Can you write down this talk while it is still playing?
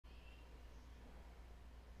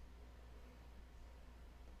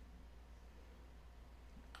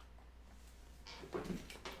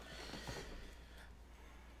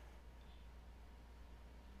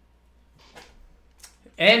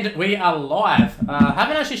And we are live.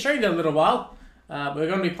 Haven't actually streamed in a little while. We're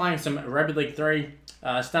going to be playing some Rugby League 3.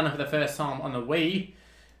 Starting for the first time on the Wii.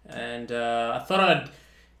 And I thought I'd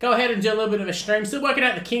go ahead and do a little bit of a stream. Still working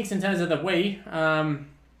out the kinks in terms of the Wii.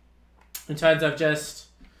 In terms of just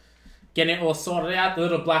getting it all sorted out. The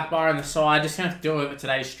little black bar on the side. Just going to have to deal with it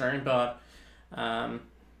today's stream. But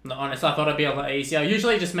honest, I thought it'd be a lot easier.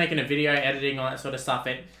 Usually just making a video, editing, all that sort of stuff.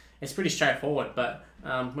 It's pretty straightforward. But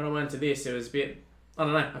when I went into this, it was a bit... I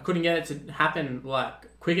don't know, I couldn't get it to happen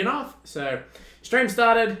like quick enough. So stream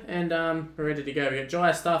started and we're ready to go. We got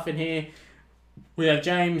Jaya stuff in here. We have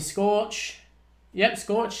James Scorch. Yep,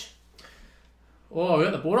 Scorch. Oh, we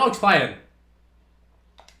got the Bulldogs playing.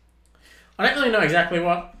 I don't really know exactly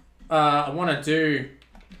what I want to do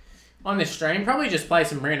on this stream. Probably just play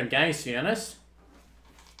some random games, to be honest.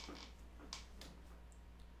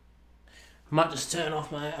 Might just turn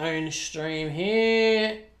off my own stream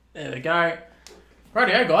here. There we go.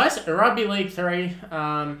 Rightio, guys. Rugby League 3.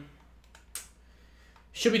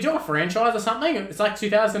 Should we do a franchise or something? It's like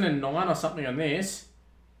 2009 or something on this.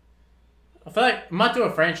 I feel like I might do a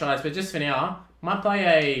franchise, but just for now, might play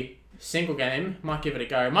a single game. Might give it a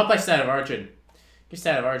go. Might play State of Origin. Give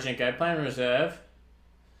State of Origin a go. Play in reserve.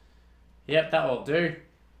 Yep, that will do.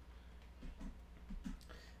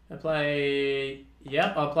 I'll play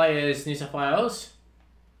as New South Wales.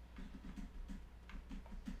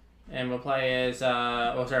 And we'll play as,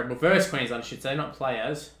 reverse Queensland, I should say, not play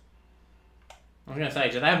as. I was going to say,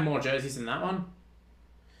 do they have more jerseys than that one?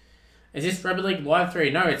 Is this Rugby League Live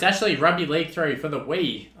 3? No, it's actually Rugby League 3 for the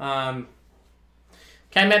Wii.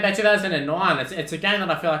 Came out back 2009. It's a game that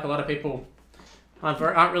I feel like a lot of people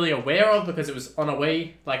aren't really aware of because it was on a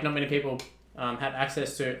Wii. Like, not many people have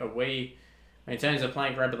access to a Wii in terms of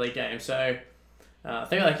playing Rugby League games. So, I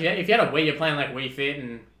think like if you had a Wii, you're playing like Wii Fit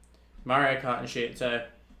and Mario Kart and shit, so...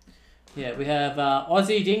 Yeah, we have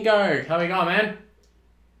Aussie Dingo. How we going, man?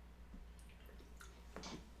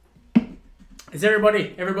 Is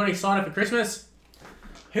everybody excited for Christmas?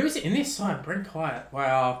 Who's in this side? Brent Kite.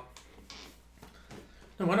 Wow.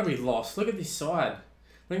 No wonder we lost. Look at this side.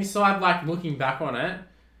 Look at this side, like, looking back on it.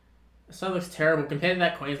 This side looks terrible compared to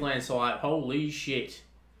that Queensland side. Holy shit.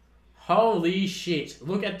 Holy shit.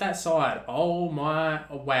 Look at that side. Oh my...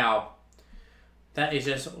 Wow. That is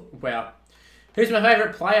just... Wow. Who's my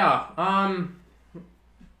favourite player?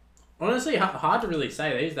 Honestly, hard to really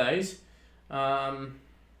say these days. I'd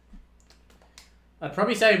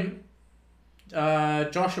probably say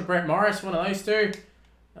Josh or Brett Morris, one of those two.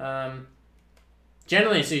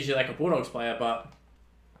 Generally, it's usually like a Bulldogs player, but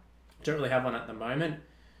don't really have one at the moment.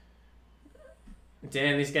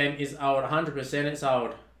 Damn, this game is old. 100% it's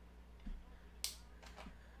old.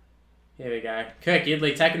 Here we go. Kirk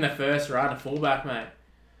Gidley taking the first run, a fullback, mate.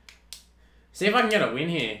 See if I can get a win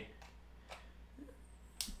here.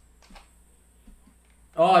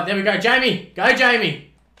 Oh, there we go. Jamie! Go,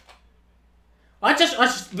 Jamie! I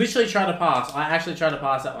just literally tried to pass. I actually tried to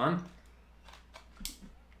pass that one.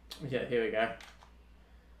 Yeah, here we go.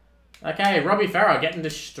 Okay, Robbie Farrell getting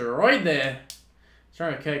destroyed there.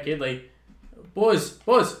 Throwing with Kirk Gidley. Buzz!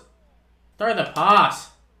 Throw the pass.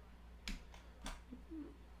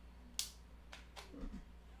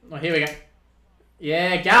 Oh, here we go.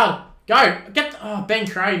 Yeah, Gal! Go! Get... Oh, Ben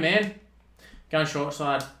Cray, man. Going short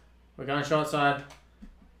side. We're going short side.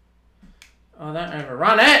 Oh, don't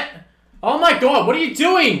overrun it! Oh my god, what are you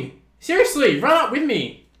doing? Seriously, run up with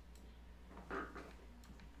me.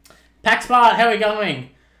 Paxpart, how are we going?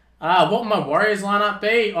 What will my Warriors lineup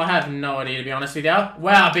be? I have no idea, to be honest with you.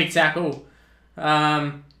 Wow, big tackle.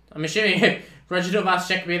 I'm assuming Roger Duvas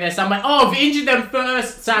could be there somewhere. Oh, I've injured them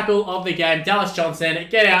first tackle of the game. Dallas Johnson,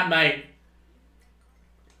 get out, mate.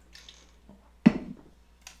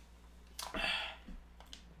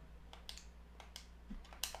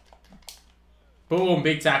 Boom,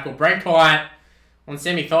 big tackle. Break quiet on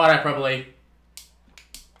semi-thigh, probably.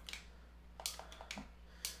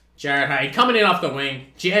 Jared Hay coming in off the wing,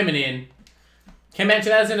 jamming in. Came out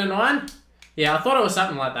 2009? Yeah, I thought it was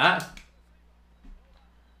something like that.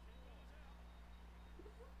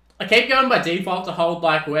 I keep going by default to hold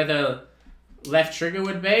like where the left trigger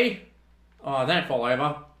would be. Oh, don't fall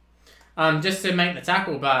over. Just to make the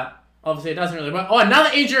tackle, but obviously it doesn't really work. Oh, another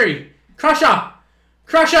injury! Crusher!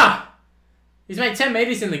 Crusher! He's made 10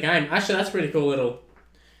 meters in the game. Actually, that's a pretty cool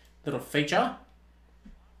little feature.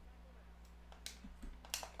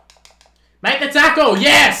 Make the tackle!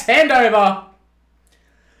 Yes! Hand over!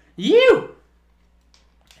 You!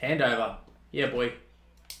 Hand over. Yeah, boy.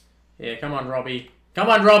 Yeah, come on, Robbie. Come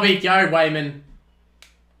on, Robbie. Go, Wayman.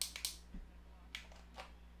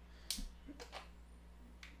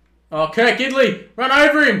 Oh, Kirk Gidley. Run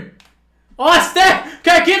over him. Oh, step!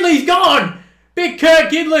 Kirk Gidley's gone! Big Kirk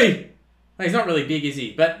Gidley! Well, he's not really big, is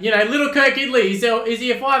he? But, you know, little Kirk Gidley. Is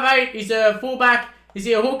he a 5'8"? He's a fullback? Is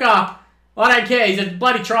he a hooker? I don't care. He's a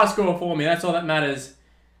bloody try scorer for me. That's all that matters.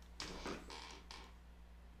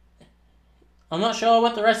 I'm not sure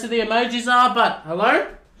what the rest of the emojis are, but hello?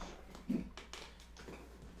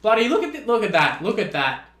 Bloody, look at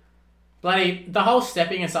that. Bloody, the whole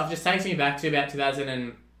stepping and stuff just takes me back to about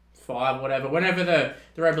 2005, whatever. Whenever the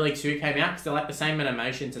Rugby League 2 came out, because they're like the same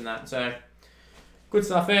animations and that. So, good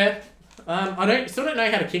stuff there. I still don't know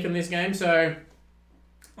how to kick in this game, so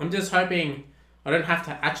I'm just hoping I don't have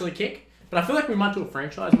to actually kick. But I feel like we might do a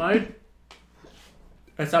franchise mode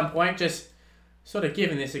at some point, just sort of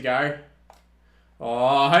giving this a go. Oh,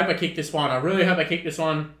 I hope I kick this one. I really hope I kick this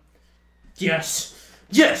one. Yes!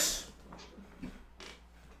 Yes!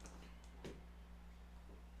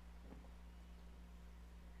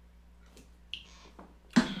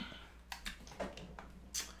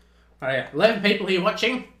 Alright, 11 people here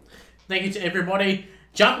watching. Thank you to everybody.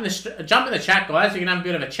 Jump in the chat, guys. We can have a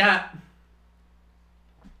bit of a chat.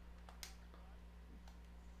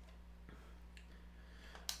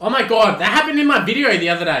 Oh my god, that happened in my video the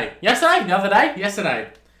other day.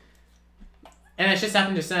 Yesterday. And it's just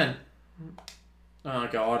happened just then. Oh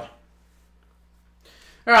god.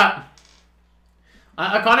 Alright.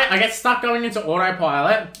 I get stuck going into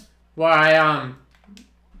autopilot where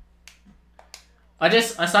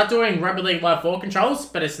I start doing Rugby League Live 4 controls,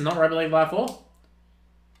 but it's not Rugby League Live 4.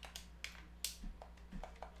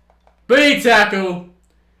 Big tackle.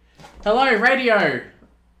 Hello, radio.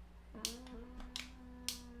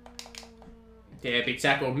 Yeah, big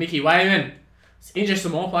tackle. Mickey Wayman. Let's injure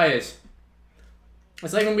some more players.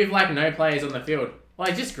 It's even with like no players on the field. Well,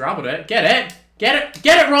 he just grubbled it. Get it. Get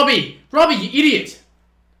it, Robbie. Robbie, you idiot.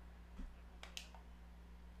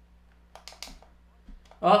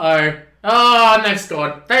 Uh-oh. Oh, and they've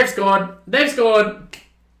scored.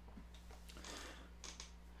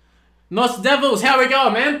 Nos Devils, how we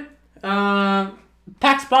going, man?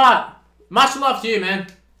 Pax Bart. Much love to you, man.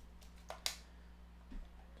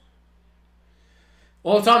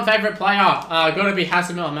 All-time favourite player, gotta be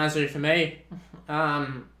Hassanul Masri for me.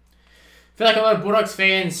 Feel like a lot of Bulldogs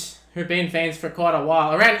fans who've been fans for quite a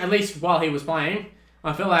while, around at least while he was playing,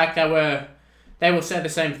 I feel like they will say the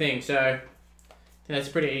same thing. So I think that's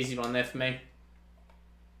a pretty easy one there for me.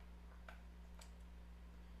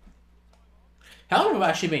 How long have I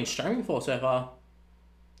actually been streaming for so far?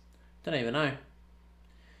 Don't even know.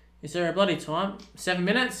 Is there a bloody time? 7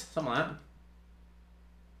 minutes? Something like that.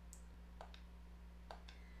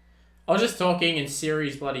 I was just talking and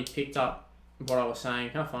Siri's bloody picked up what I was saying.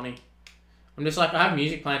 How funny. I'm just like, I have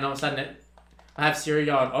music playing and all of a sudden I have Siri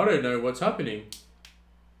going, I don't know what's happening.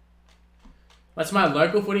 That's my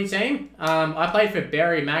local footy team. I played for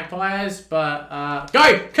Berry Magpies, but...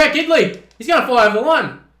 Go! Kirk Gidley! He's going to fly over the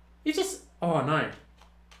line. He just... Oh, no.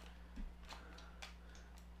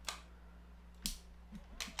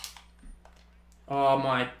 Oh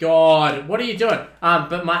my god, what are you doing?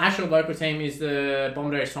 But my actual local team is the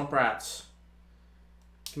Bombay Swamp Rats.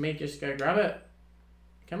 Can we just go grab it?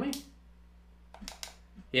 Can we?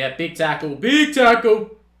 Yeah, big tackle, big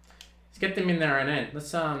tackle! Let's get them in their own end.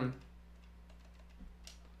 Let's,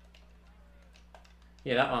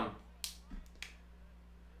 yeah, that one.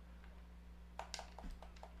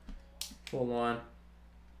 Full line.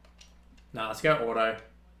 Nah, let's go auto.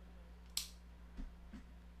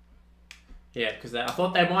 Yeah, because I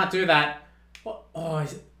thought they might do that. Oh,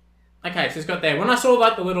 is it? Okay, so it's got there. When I saw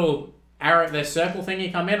like the little arrow, the circle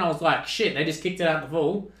thingy come in, I was like, shit, they just kicked it out the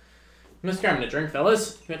full. I'm just grabbing a drink,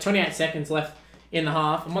 fellas. We've got 28 seconds left in the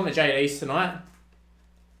half. I'm on the JDs tonight.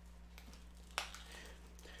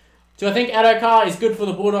 Do I think Adokar is good for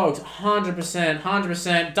the Bulldogs? 100%,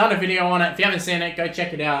 100%. Done a video on it. If you haven't seen it, go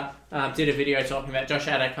check it out. Did a video talking about Josh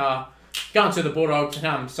Adokar going to the Bulldogs, and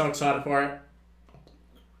I'm so excited for it.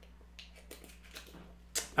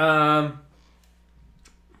 Got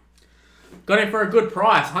him for a good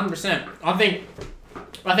price, 100%.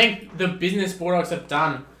 I think the business Bulldogs have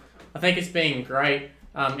done, I think it's been great.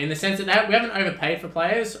 In the sense that we haven't overpaid for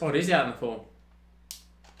players. Oh, it is out in the full.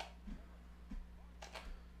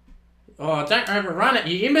 Oh, don't overrun it,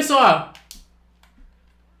 you imbecile!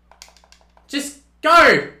 Just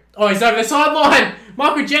go! Oh, he's over the sideline!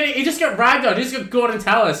 Michael Jennings, he just got ragged on. He just got Gordon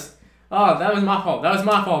Tallis. Oh, that was my fault. That was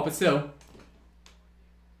my fault, but still.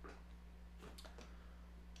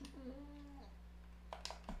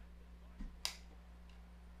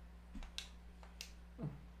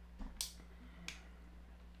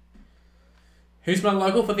 Who's my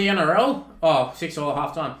local for the NRL? Oh, 6-all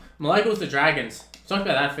half time. My local's the Dragons. I've talked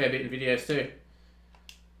about that a fair bit in videos too.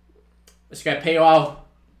 Let's go POL.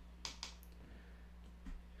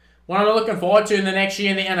 What I'm looking forward to in the next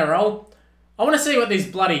year in the NRL, I want to see what these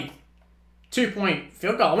bloody 2-point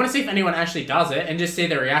field goal. I want to see if anyone actually does it and just see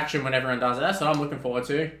the reaction when everyone does it. That's what I'm looking forward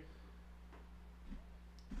to.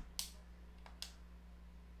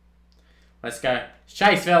 Let's go.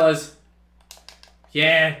 Chase, fellas.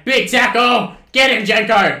 Yeah, big tackle. Get him,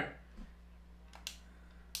 Jenko.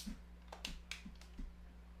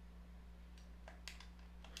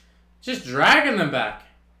 Just dragging them back.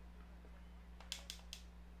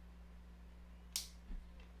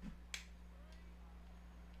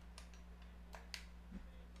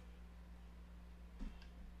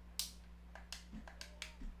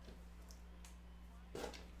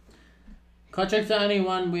 Contract's the only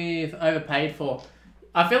one we've overpaid for.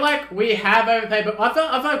 I feel like we have overpaid, but I feel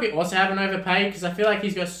like we also haven't overpaid because I feel like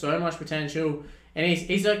he's got so much potential, and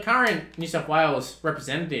he's a current New South Wales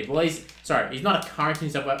representative. Well, he's not a current New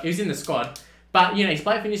South Wales. He was in the squad, but you know he's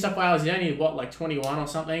played for New South Wales. He's only what, like 21 or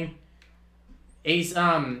something. He's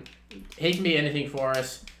he can be anything for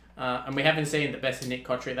us, and we haven't seen the best of Nick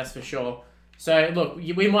Kotrick, that's for sure. So look,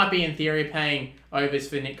 we might be in theory paying overs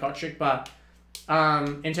for Nick Kotrick, but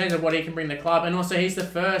in terms of what he can bring to the club, and also he's the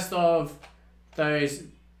first of those,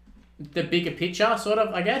 the bigger picture, sort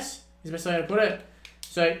of, I guess, is the best way to put it.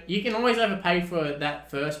 So you can always overpay for that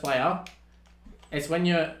first player. It's when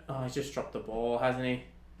you're... Oh, he's just dropped the ball, hasn't he?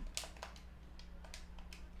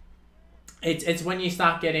 It's when you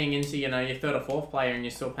start getting into, you know, your third or fourth player and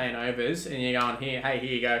you're still paying overs and you're going, here, hey, here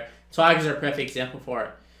you go. Tigers are a perfect example for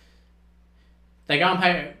it. They go and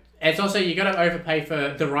pay... It's also, you got to overpay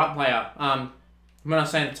for the right player. When I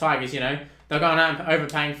was saying the Tigers, you know, they're going out and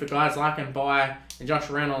overpaying for guys like Mbai and Josh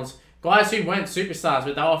Reynolds. Guys who weren't superstars,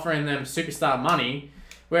 but they're offering them superstar money.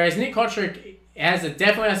 Whereas Nick Kotrick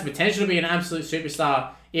definitely has the potential to be an absolute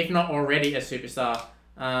superstar, if not already a superstar.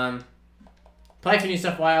 Played for New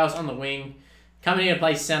South Wales on the wing. Coming in to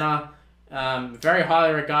play centre. Very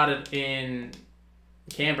highly regarded in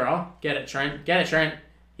Canberra. Get it, Trent. Get it, Trent.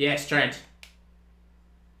 Yes, Trent.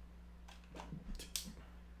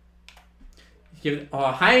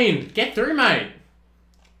 Oh, Hayne, get through, mate.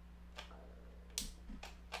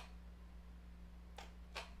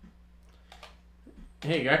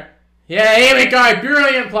 Here you go. Yeah, here we go.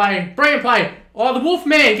 Brilliant play. Brilliant play. Oh, the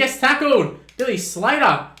Wolfman gets tackled. Billy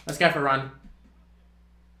Slater. Let's go for a run.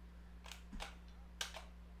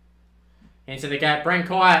 Into the gap. Brent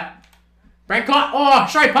Kite. Brent Kite. Oh,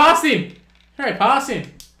 straight past him. Straight past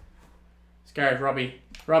him. Let's go, Robbie.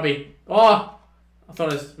 Robbie. Oh. I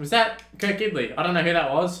thought it was that Kirk Gidley? I don't know who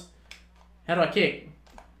that was. How do I kick?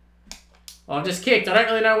 Well, I've just kicked. I don't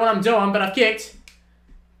really know what I'm doing, but I've kicked.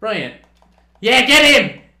 Brilliant. Yeah, get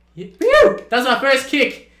him! Whew! That was my first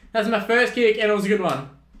kick. That was my first kick, and it was a good one.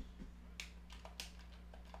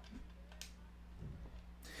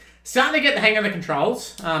 Starting to get the hang of the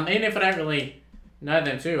controls, even if I don't really know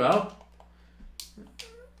them too well.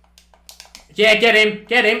 Yeah, get him.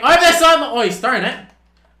 Get him. Over the side. Oh, he's throwing it.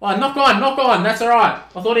 Oh, knock on, that's alright.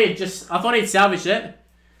 I thought he'd salvaged it.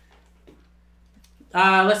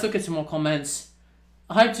 Let's look at some more comments.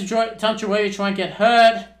 I hope Tanchawewi try and get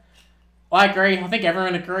hurt. I agree. I think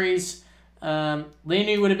everyone agrees.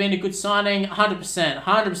 Linu would have been a good signing. 100%.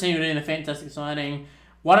 100% would have been a fantastic signing.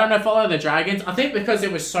 Why don't I follow the Dragons? I think because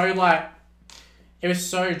it was so, like... It was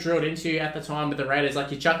so drilled into you at the time with the Raiders.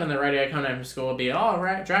 Like, you chuck on the radio, coming home from school, be, oh,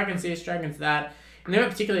 right, Dragons this, Dragons that. And they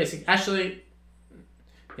weren't particularly... Actually...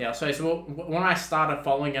 Yeah, so when I started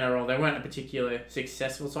following NRL, they weren't a particularly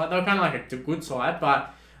successful side. They were kind of like a good side, but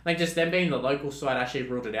I think just them being the local side actually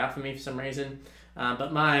ruled it out for me for some reason.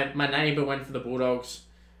 But my neighbour went for the Bulldogs,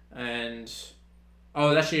 and I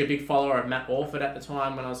was actually a big follower of Matt Orford at the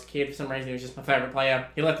time when I was a kid. For some reason, he was just my favourite player.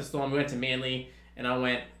 He left the Storm, we went to Manly, and I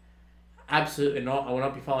went, absolutely not. I will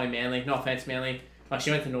not be following Manly. No offence, Manly. Like,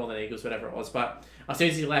 she went to Northern Eagles, whatever it was. But as soon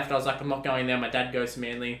as he left, I was like, I'm not going there. My dad goes to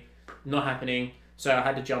Manly. Not happening. So I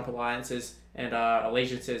had to jump alliances and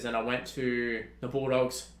allegiances, and I went to the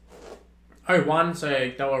Bulldogs 0-1, so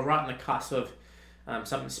they were right on the cusp of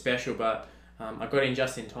something special, but I got in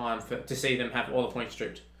just in time to see them have all the points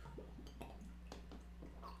stripped.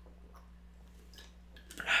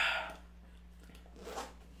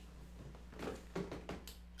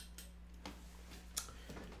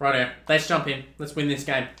 Righto, let's jump in. Let's win this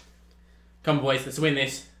game. Come on, boys, let's win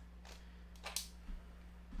this.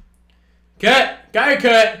 Kurt! Go,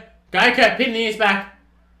 Kurt! Go, Kurt! Pin the ears back.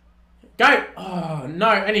 Go! Oh, no.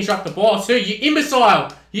 And he dropped the ball, too. You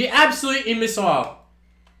imbecile! You absolute imbecile!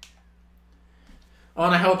 Oh,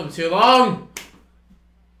 and I held them too long.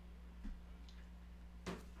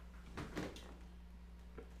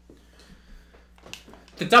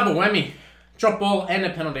 The double whammy. Drop ball and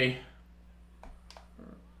a penalty.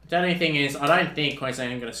 The only thing is, I don't think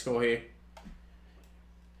Queensland are going to score here.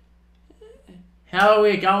 How are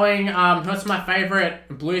we going? What's my favourite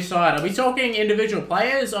blue side? Are we talking individual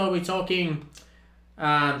players, or are we talking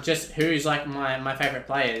just who's like my favourite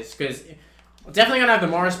players? Because definitely going to have the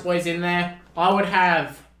Morris boys in there. I would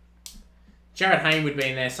have Jared Hayne would be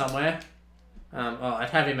in there somewhere. I'd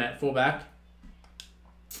have him at fullback.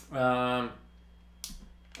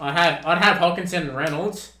 I'd have Hawkinson and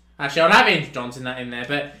Reynolds. Actually, I'd have Andrew Johnson in there.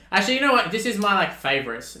 But actually, you know what? This is my like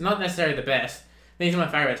favourites. Not necessarily the best. These are my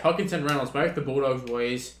favourites. Hawkinson, Reynolds, both the Bulldogs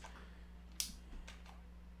boys.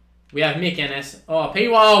 We have Mick Ennis. Oh,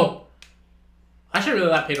 P-Wall! I should really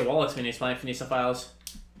like Peter Wallace when he's playing for New South Wales.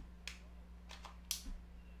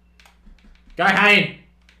 Go Hayne!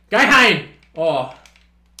 Go Hayne! Oh.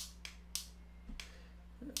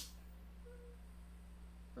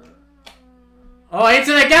 Oh,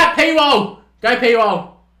 into the gap! P-Wall! Go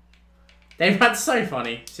P-Wall! That's so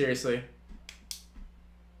funny. Seriously.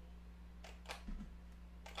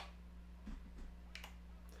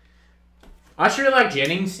 I actually really like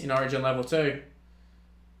Jennings in Origin level 2.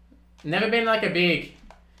 Never been like a big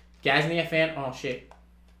Gaznia fan. Oh shit.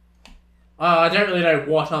 Oh, I don't really know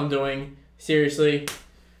what I'm doing. Seriously.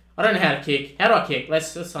 I don't know how to kick. How do I kick?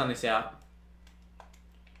 Let's find this out.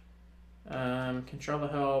 Controller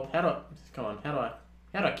help. How do I... Come on. How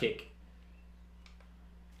do I kick?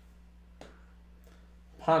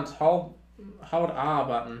 Punt. Hold R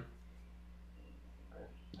button.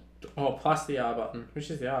 Oh, plus the R button.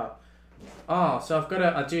 Which is the R? Oh, so I've got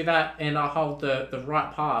to do that and I hold the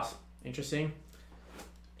right pass. Interesting.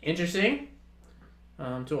 Interesting.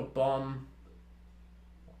 Do a bomb.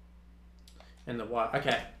 And the Y.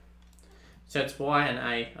 Okay. So it's Y and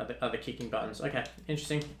A are the kicking buttons. Okay.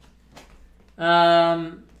 Interesting. We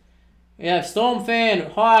have Storm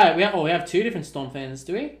fan. Hi. We have 2 different Storm fans,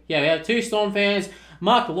 do we? Yeah, we have 2 Storm fans.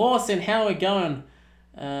 Mark Lawson, how are we going?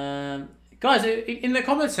 Guys, in the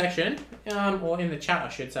comment section, or in the chat, I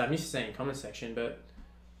should say. I'm used to saying comment section, but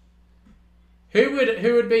who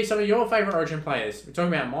would be some of your favourite Origin players? We're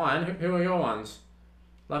talking about mine. Who are your ones?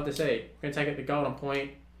 Love to see. We're going to take it to golden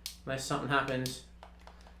point, unless something happens.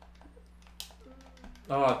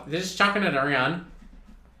 Oh, they're just chucking it around.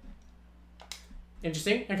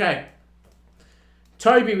 Interesting. Okay.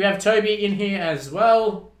 Toby, we have Toby in here as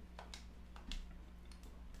well.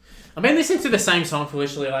 I've been listening to the same song for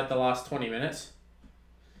literally like the last 20 minutes.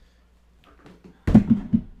 I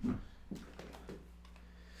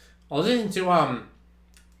was listening to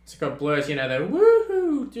it's got Blurs, you know, the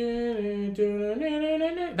woohoo,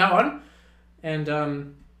 that one,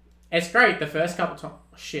 and it's great. The first couple times,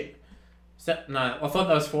 oh, shit. No, I thought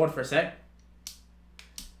that was forward for a sec.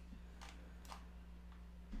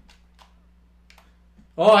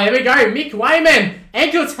 Oh, here we go, Mick Wayman,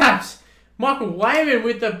 ankle taps. Michael Wayman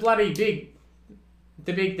with the bloody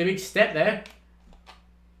big step there.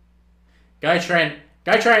 Go Trent.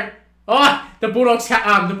 Go Trent. Oh, the Bulldogs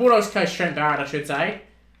coach Trent Barrett, I should say.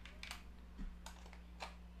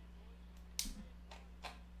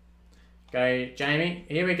 Go Jamie.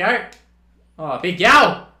 Here we go. Oh, Big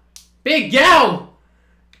Gal. Big Gal.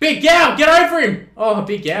 Big Gal, get over him. Oh,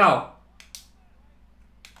 Big Gal.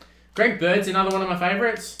 Greg Bird's another one of my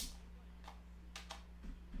favourites.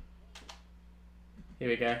 Here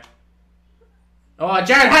we go. Oh,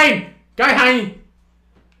 Jared Hayne! Go Hayne!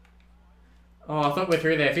 Oh, I thought we're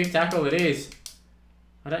through there. 5th tackle it is.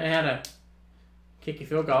 I don't know how to kick a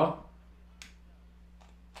field goal.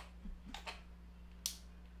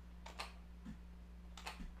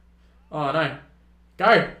 Oh, no.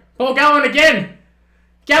 Go! Paul Gallen again!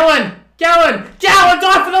 Gallen! Gallen! Gallen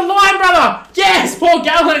dive for the line, brother! Yes! Paul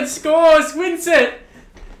Gallen scores! Wins it!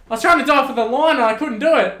 I was trying to dive for the line and I couldn't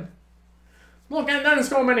do it. Look, he doesn't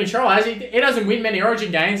score many tries. He doesn't win many Origin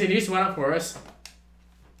games. He just went up for us.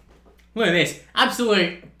 Look at this.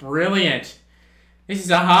 Absolute brilliant. This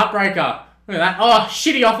is a heartbreaker. Look at that. Oh,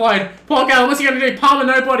 shitty offload. Paul Gallen, what's he going to do? Palmer,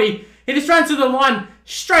 nobody. He just runs to the line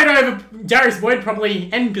straight over Darius Boyd probably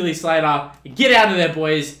and Billy Slater. Get out of there,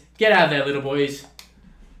 boys. Get out of there, little boys.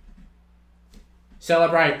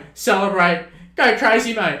 Celebrate. Celebrate. Go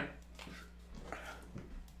crazy, mate.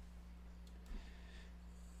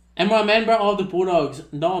 Am I a member of the Bulldogs?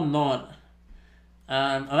 No, I'm not.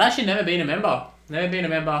 I've actually never been a member. Never been a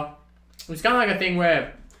member. It was kind of like a thing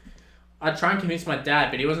where I'd try and convince my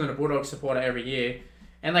dad, but he wasn't a Bulldog supporter every year.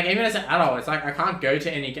 And like even as an adult, it's like I can't go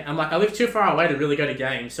to any. I'm like I live too far away to really go to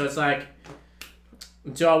games. So it's like,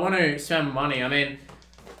 do I want to spend money? I mean,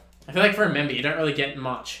 I feel like for a member, you don't really get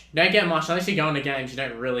much. You don't get much unless you go into games. You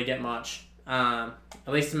don't really get much. At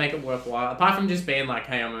least to make it worthwhile. Apart from just being like,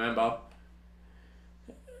 hey, I'm a member.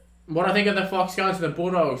 What I think of the Fox going to the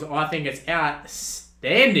Bulldogs, I think it's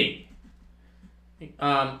outstanding.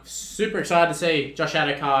 Super excited to see Josh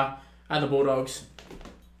Adokar at the Bulldogs.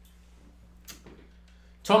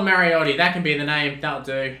 Tom Mariotti, that can be the name. That'll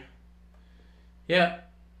do.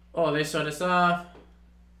 Yep. All this sort of stuff.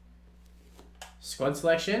 Squad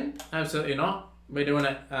selection? Absolutely not. We're doing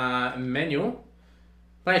it manual.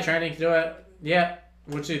 Player training to do it. Yep.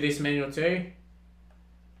 We'll do this manual too.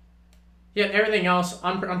 Yep. Everything else,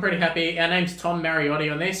 I'm pretty happy. Our name's Tom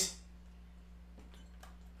Mariotti on this.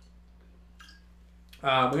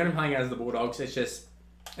 We're going to be playing as the Bulldogs. It just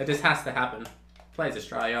has to happen. Plays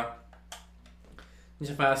Australia.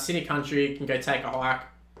 City Country can go take a hike.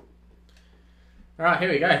 Alright, here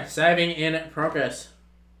we go. Saving in progress.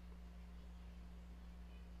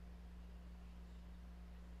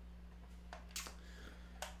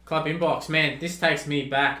 Club inbox. Man, this takes me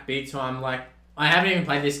back big time. Like, I haven't even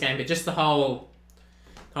played this game, but just the whole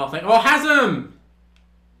thing. Oh, Hasm!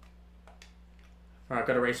 Alright,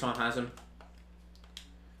 got to re-sign Hasm.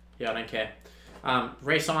 Yeah, I don't care.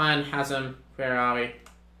 Re-sign Hasm. Where are we?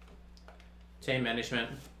 Team management.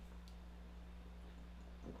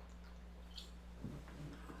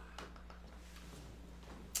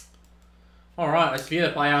 Alright, let's view the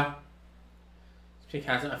player. Let's pick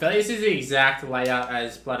Hasm. I feel like this is the exact layout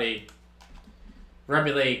as bloody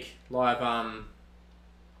Rugby League Live,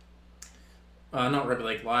 not Rugby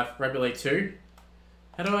League Live, Rugby League 2.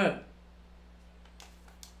 How do I...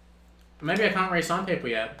 Maybe I can't re-sign people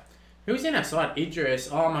yet. Who's in our side? Idris.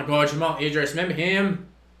 Oh my god, Jamal Idris. Remember him?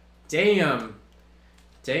 Damn.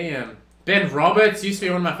 Damn. Ben Roberts used to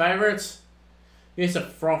be one of my favourites. I used to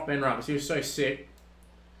froth Ben Roberts. He was so sick.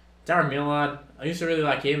 Darren Millard. I used to really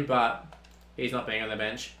like him, but he's not being on the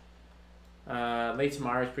bench. Lee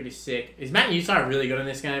Tamara is pretty sick. Is Matt Utah really good in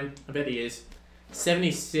this game? I bet he is.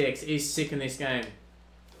 76. He's sick in this game.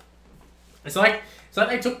 It's like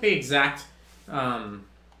they took the exact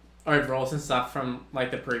overalls and stuff from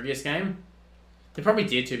like the previous game. They probably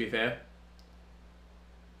did, to be fair.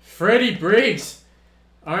 Freddie Briggs.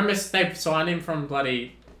 I remember they signed him from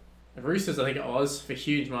bloody Roosters, I think it was, for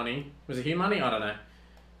huge money. Was it huge money? I don't know.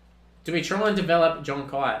 Do we try and develop John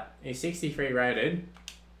Kite? He's 63 rated.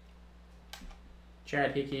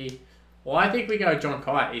 Jared Hickey. Well, I think we go John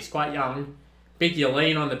Kite. He's quite young. Big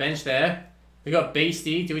Yelene on the bench there. We got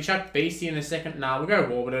Beastie. Do we chuck Beastie in the second? Nah, we'll go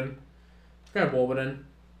Warburton. We'll go Warburton.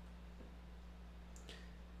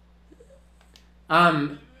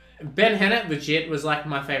 Ben Hennett, legit, was like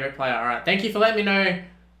my favourite player. Alright, thank you for letting me know.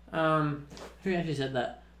 Who actually said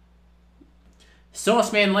that?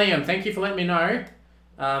 Sauceman Liam, thank you for letting me know.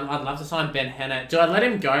 I'd love to sign Ben Hennett. Do I let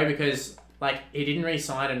him go because, like, he didn't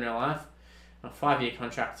re-sign in real life? A 5-year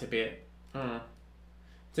contract's a bit...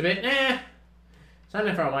 It's a bit, it's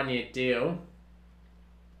only for a 1-year deal.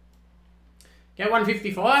 Get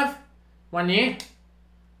 155? 1 year?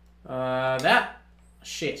 That?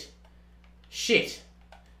 Shit. Shit.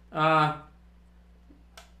 Alright,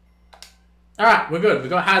 we're good. We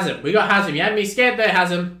got Hasm. We got Hasm. You had me scared there,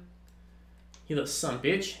 Hasm. You little son of a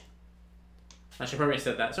bitch. I should probably have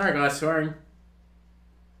said that. Sorry, guys. Swearing.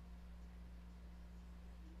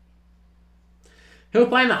 Who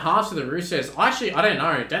playing the halves for the Roosters? Actually, I don't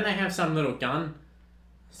know. Don't they have some little gun?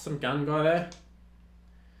 Some gun guy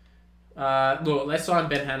there? Look, let's sign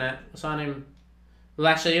Ben Hannett. Sign him. Well,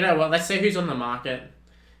 actually, you know what? Let's see who's on the market.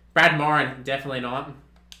 Brad Morin, definitely not.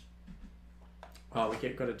 Oh, we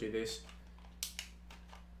got to do this.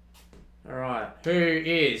 Alright, who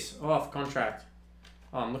is off contract?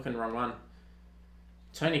 Oh, I'm looking the wrong one.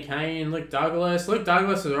 Tony Kane, Luke Douglas. Luke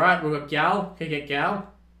Douglas is alright. We've got Gal. Could get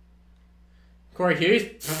Gal. Corey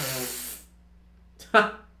Hughes.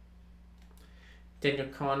 Daniel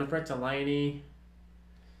Conn, Brett Delaney.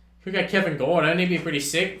 Could get Kevin Gordon. He'd be pretty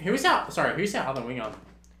sick. Who's our other winger?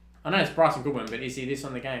 I know it's Bryson Goodwin, but is he this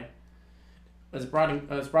on the game? It's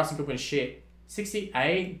Bryson Goodwin shit.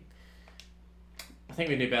 68? I think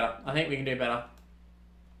we can do better. I think we can do better.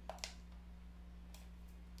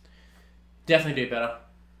 Definitely do better.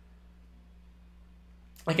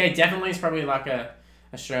 Okay, definitely is probably like a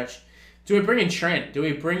stretch. Do we bring in Trent? Do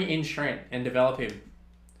we bring in Trent and develop him?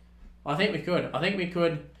 I think we could. I think we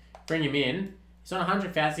could bring him in. He's on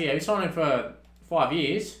 100,000. Yeah, we signed him for 5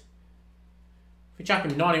 years. If we chuck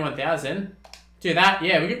him 91,000, do that.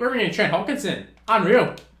 Yeah, we're bringing in Trent Hopkinson.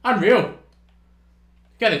 Unreal. Unreal.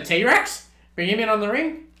 Go to T-Rex. Bring him in on the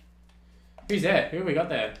ring. Who's there? Who have we got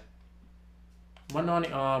there?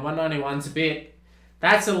 190. Oh, 191's a bit.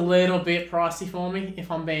 That's a little bit pricey for me,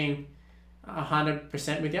 if I'm being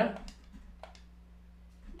 100% with you.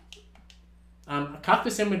 A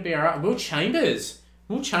Cuthbertson would be alright. Will Chambers.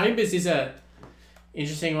 Will Chambers is a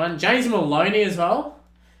Interesting one. James Maloney as well.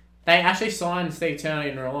 They actually signed Steve Turner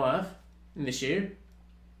in real life in this year.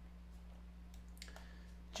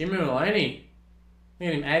 Jimmy Maloney. Look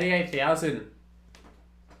at him, 88,000.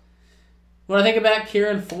 What do I think about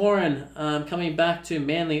Kieran Foran coming back to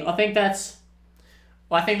Manly? I think that's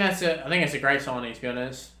a great signing, to be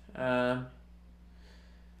honest.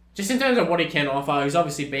 Just in terms of what he can offer, he's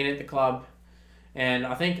obviously been at the club, and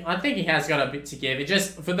I think he has got a bit to give. It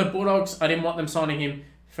just for the Bulldogs, I didn't want them signing him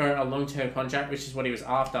for a long-term contract, which is what he was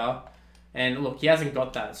after. And look, he hasn't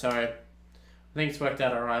got that, so I think it's worked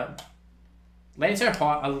out alright. Lance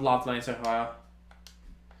O'Hire, I love Lance O'Hire.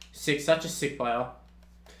 Such a sick player.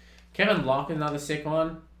 Kevin Locke, another sick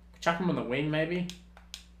one. Chuck him on the wing, maybe.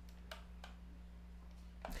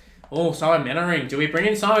 Oh, Simon Mannering. Do we bring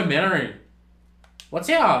in Simon Mannering? What's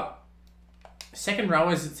our second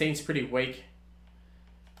rowers? It seems pretty weak.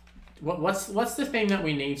 What's the thing that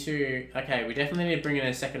we need to? Okay, we definitely need to bring in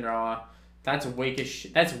a second rower. That's weak as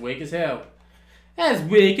That's weak as hell. That's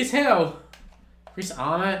weak as hell. Chris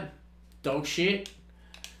Arnott, dog shit.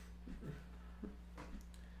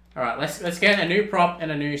 All right, let's get a new prop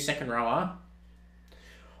and a new second rower.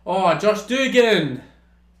 Oh, Josh Dugan.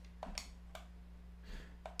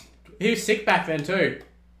 He was sick back then too.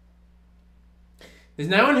 There's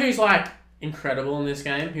no one who's like incredible in this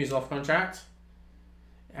game who's off contract.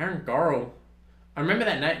 Aaron Gorrell. I remember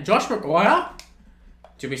that name. Josh McGuire?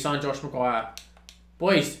 Do we sign Josh McGuire?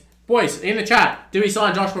 Boys, in the chat, do we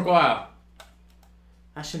sign Josh McGuire?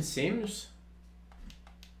 Ashton Sims?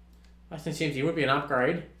 Ashton Sims, he would be an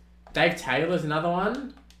upgrade. Dave Taylor's another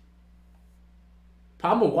one.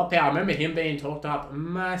 Palmer Wapow, I remember him being talked up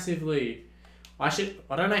massively. I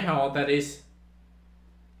don't know how old that is.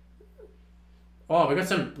 Oh, we got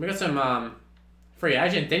some free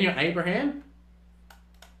agent. Daniel Abraham.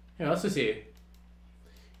 Who else is here?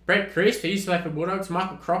 Brett Crisp, he used to play for Bulldogs.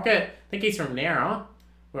 Michael Crockett, I think he's from Nara,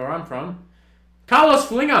 where I'm from. Carlos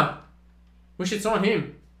Flinger. We should sign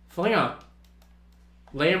him. Flinger.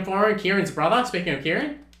 Liam Foran, Kieran's brother. Speaking of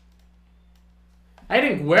Kieran.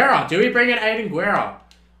 Aiden Guerra. Do we bring in Aiden Guerra?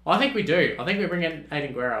 I think we do. I think we bring in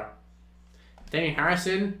Aiden Guerra. Danny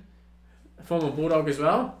Harrison, former Bulldog as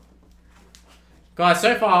well. Guys,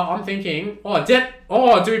 so far I'm thinking...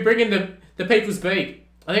 do we bring in the People's Beak?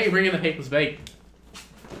 I think we bring in the People's Beak.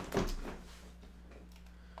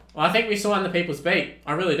 I think we sign the People's Beak.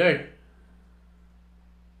 I really do.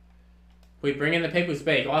 We bring in the People's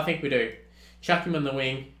Beak. I think we do. Chuck him on the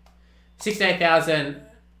wing. 68,000.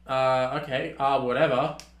 Okay.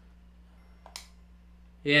 Whatever.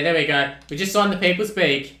 Yeah, there we go. We just signed the People's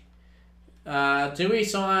Beak. Do we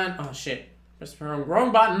sign... Oh, shit. Press the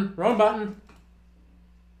wrong button. Wrong button.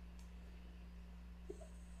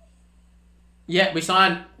 Yeah, we're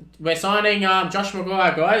signing Josh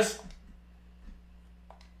McGuire, guys.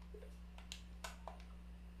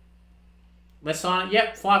 Let's sign it.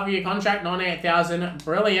 Yep, 5-year contract, 98,000.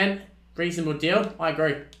 Brilliant. Reasonable deal. I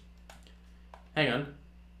agree. Hang on.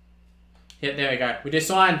 Yep, there we go. We just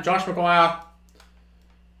signed Josh McGuire.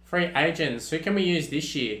 Free agents. Who can we use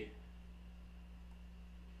this year?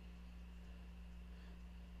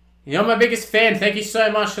 You're my biggest fan. Thank you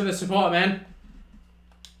so much for the support, man.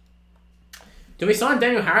 Do we sign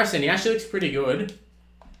Daniel Harrison? He actually looks pretty good.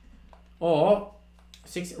 Or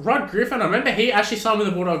Rod Griffin. I remember he actually signed with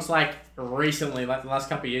the Bulldogs like recently, like the last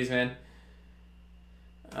couple of years, man.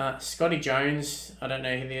 Scotty Jones. I don't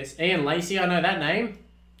know who he is. Ian Lacey. I know that name.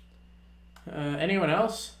 Anyone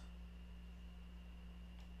else?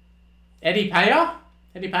 Eddie Payer.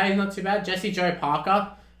 Eddie Payer's not too bad. Jesse Joe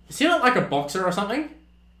Parker. Is he not like a boxer or something?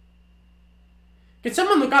 Can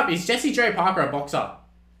someone look up? Is Jesse Joe Parker a boxer?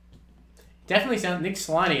 Definitely sounds... Nick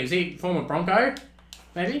Sliney. Is he former Bronco?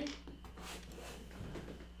 Maybe?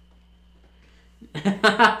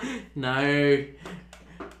 No.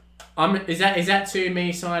 Is that to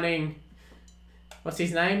me signing... What's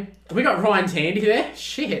his name? We got Ryan Tandy there?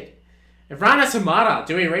 Shit. Rana Tamata.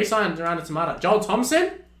 Do we re-sign Rana Tamata? Joel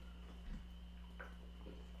Thompson?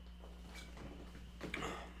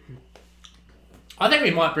 I think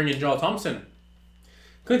we might bring in Joel Thompson.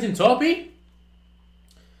 Clinton Torpy?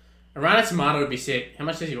 Rana Tamata would be sick. How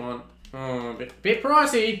much does he want? Oh, a bit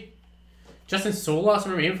pricey. Justin Saulas,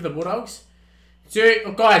 remember him for the Bulldogs?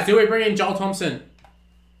 Guys, do we bring in Joel Thompson?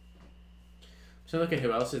 So look at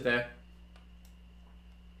who else is there.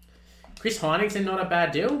 Chris Heinington, not a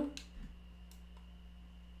bad deal.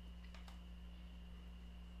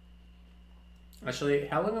 Actually,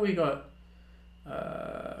 how long have we got?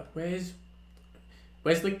 Where's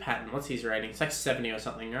Luke Patton? What's his rating? It's like 70 or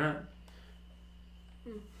something, right?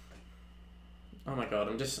 Oh my god,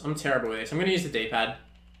 I'm terrible with this. I'm gonna use the D-pad.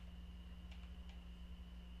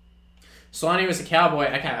 Sliney was a Cowboy.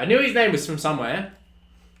 Okay, I knew his name was from somewhere.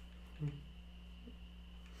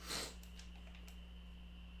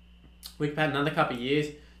 We've had another couple of years.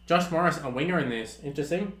 Josh Morris, a winger in this.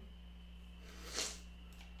 Interesting.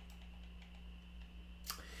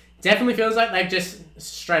 Definitely feels like they've just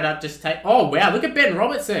straight up just take... Oh, wow. Look at Ben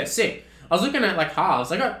Roberts there. Sick. I was looking at, like,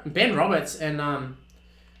 halves. I got Ben Roberts and,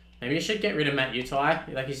 maybe I should get rid of Matt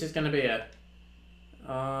Utai. Like, he's just going to be a...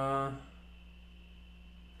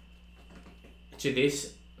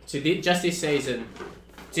 just this season.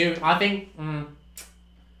 I think...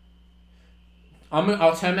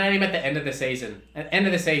 I'll terminate him at the end of the season. At the end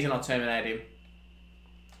of the season, I'll terminate him.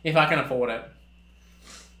 If I can afford it.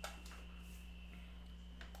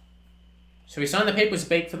 So we signed the people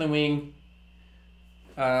speak for the wing.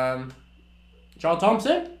 Joel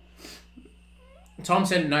Thompson?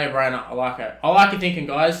 Thompson, no-brainer. I like it. I like your thinking,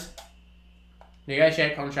 guys.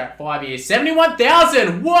 Negotiate contract, 5 years.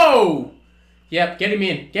 71,000! Whoa! Yep, get him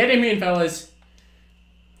in. Get him in, fellas.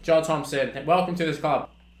 Joel Thompson, welcome to this club.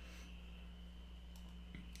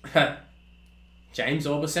 James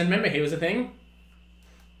Orbison, remember he was a thing?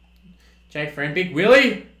 Jake Friend, Big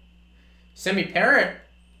Willie. Semi Parrott.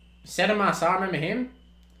 Seta Marsar, remember him?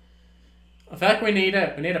 I feel like we need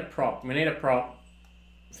a prop. We need a prop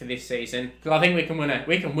for this season. Because I think we can win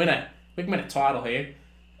a title here.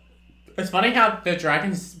 It's funny how the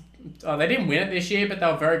Dragons, they didn't win it this year, but they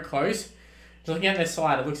were very close. Just looking at their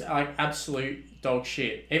side, it looks like absolute dog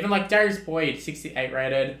shit. Even like Darius Boyd, 68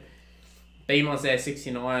 rated. Beamer's there,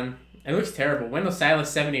 69. It looks terrible. Wendell Sailor,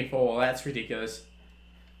 74. That's ridiculous.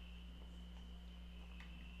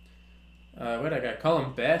 Where'd I go?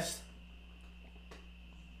 Colin Best.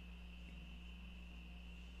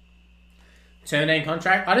 Terminating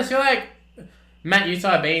contract. I just feel like Matt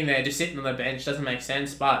Utai being there, just sitting on the bench, doesn't make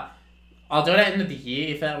sense. But I'll do it at the end of the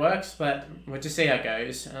year if that works. But we'll just see how it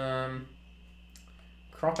goes.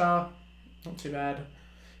 Crocker. Not too bad.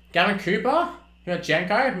 Gavin Cooper. We got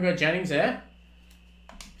Janko. We got Jennings there.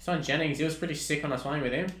 Signed Jennings. He was pretty sick when I was playing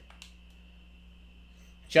with him.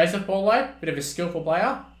 Joseph Paulo. Bit of a skillful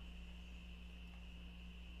player.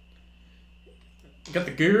 Got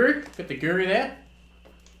the Guru. Got the Guru there.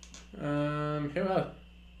 Who else?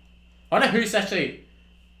 I don't know who's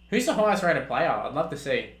the highest rated player. I'd love to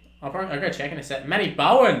see. I'll go check in a sec. Matty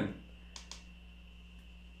Bowen.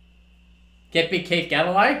 Get Big Keith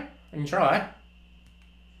Galloway. I can try.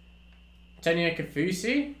 Antonio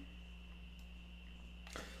Kafusi.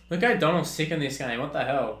 Look how Donald's sick in this game. What the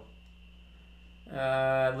hell?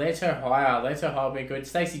 Leto Hire. Leto Hire will be good.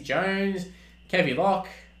 Stacey Jones. Kevy Locke.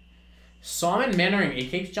 Simon Mannering. He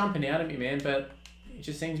keeps jumping out at me, man, but it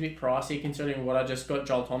just seems a bit pricey considering what I just got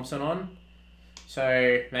Joel Thompson on.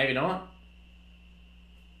 So, maybe not.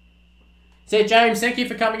 See, James, thank you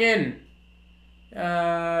for coming in. Who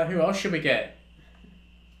else should we get?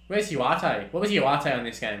 Where's Uate? What was Uate on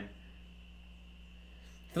this game?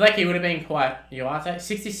 I feel like he would have been quite... Uate?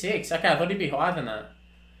 66. Okay, I thought he'd be higher than that.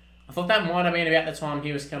 I thought that might have been about the time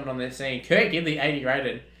he was coming on the scene. Kurt Gidley, 80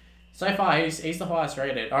 rated. So far, he's the highest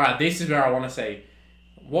rated. Alright, this is where I want to see.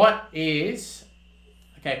 What is...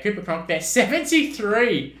 Okay, Cooper Cronk there.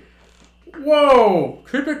 73! Whoa!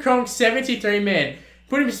 Cooper Cronk, 73, man.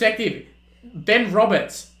 Put in perspective. Ben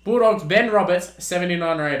Roberts. Bulldogs, Ben Roberts,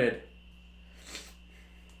 79 rated.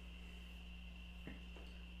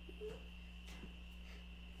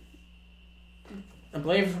 I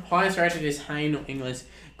believe highest rated is Hayne or Inglis.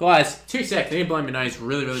 Guys, 2 seconds. I need to blow my nose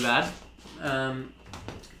really, really bad.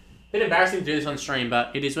 Bit embarrassing to do this on stream,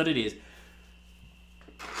 but it is what it is.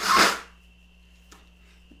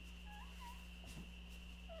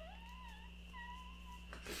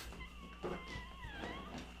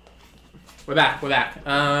 We're back.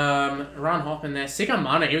 Ron Hoffman there. Sick on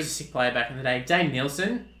Mana. He was a sick player back in the day. Dane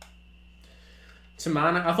Nielsen.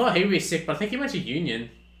 Tamana. I thought he would be sick, but I think he went to Union.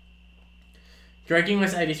 Greg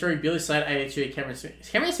Inglis, 83. Billy Slater, 82. Cameron Smith.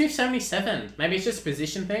 Cameron Smith, 77. Maybe it's just a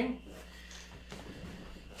position thing.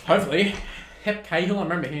 Hopefully. Hep Cahill, I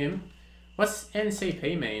remember him. What's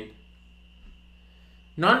NCP mean?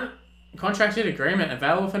 Non-contracted agreement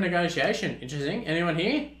available for negotiation. Interesting. Anyone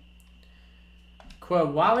here?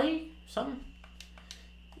 Kwawali? Something?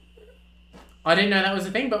 I didn't know that was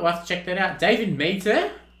a thing, but we'll have to check that out. David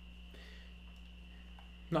Meter.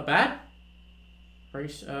 Not bad.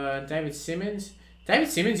 Bruce, David Simmons. David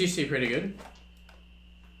Simmons used to be pretty good.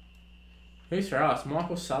 Who's for us?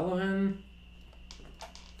 Michael Sullivan.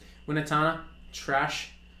 Winnetana.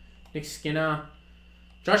 Trash. Nick Skinner.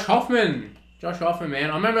 Josh Hoffman. Josh Hoffman,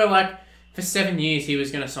 man. I remember, like, for 7 years he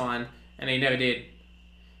was going to sign, and he never did.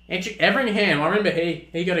 Andrew Everingham. I remember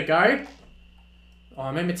he got a go. Oh, I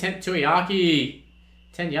remember Tuiaki.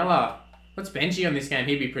 Tanyella. What's Benji on this game?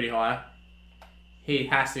 He'd be pretty high. He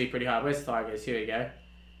has to be pretty high. Where's the Tigers? Here we go.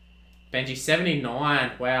 Benji,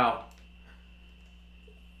 79. Wow.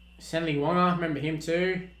 Stanley Wonga, remember him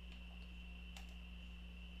too.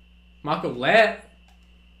 Michael Lett.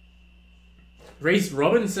 Reese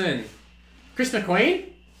Robinson. Chris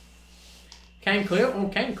McQueen. Kane Cleo. Oh,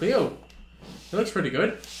 Kane Cleo. He looks pretty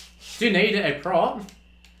good. Do need a prop.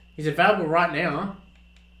 He's available right now.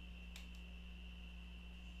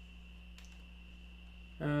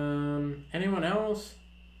 Anyone else?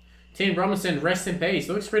 Tim Robinson, rest in peace.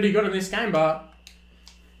 Looks pretty good in this game, but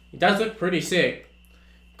he does look pretty sick.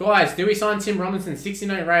 Guys, do we sign Tim Robinson?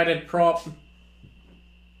 69 rated prop.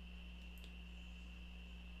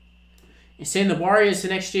 You send the Warriors to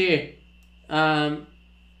next year. Yeah,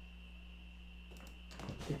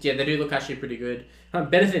 they do look actually pretty good.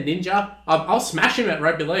 Better than Ninja. I'll smash him at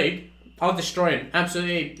Rugby League. I'll destroy him.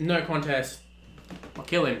 Absolutely no contest. I'll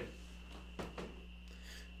kill him.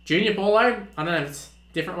 Junior Paulo. I don't know if it's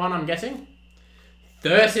a different one, I'm guessing.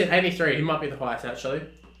 Thurston, 83. He might be the highest, actually.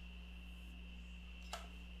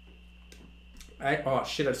 Oh,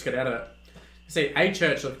 shit, I just got out of it. See, A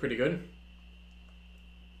Church looks pretty good.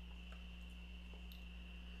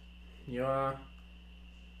 You're...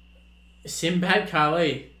 Simbad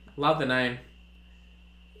Kali. Love the name.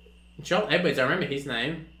 Joel Edwards, I remember his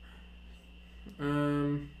name.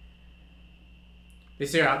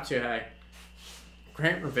 This year up to, hey.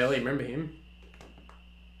 Grant Ravelli, remember him?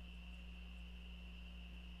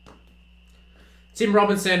 Tim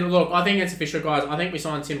Robinson, look, I think it's official, guys. I think we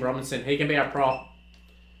signed Tim Robinson. He can be our prop.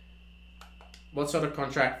 What sort of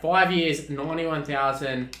contract? 5 years,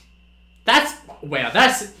 91,000. That's, wow,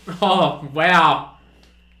 that's, oh, wow.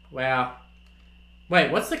 Wow. Wait,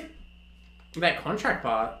 what's that contract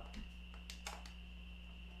part?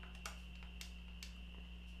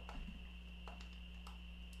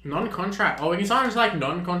 Non-contract. Oh, we can sign as like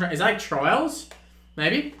non-contract. Is that like trials?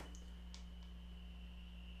 Maybe?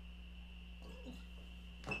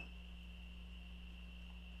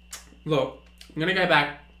 Look, I'm gonna go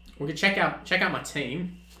back. We can check out my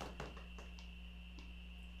team.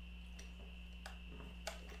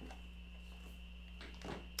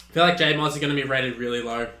 I feel like J-Moz is gonna be rated really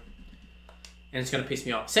low. And it's gonna piss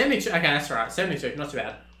me off. 72, okay, that's alright. 72, not too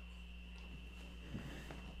bad.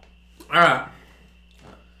 Alright.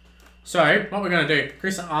 So, what we're going to do,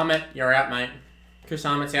 Chris Armit, you're out, mate. Chris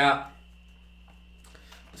Armit's out.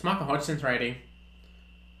 What's Michael Hodgson's rating?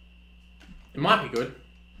 It might be good.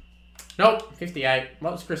 Nope, 58.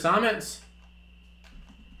 What was Chris Armit's?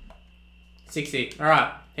 60.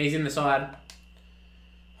 Alright, he's in the side.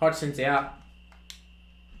 Hodgson's out.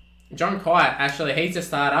 John Kite, actually, he's a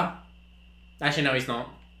starter. Actually, no, he's not.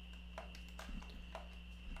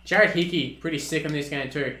 Jared Hickey, pretty sick in this game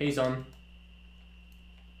too. He's on.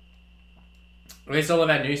 Where's all of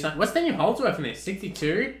our new stuff? What's Daniel Holdsworth in this?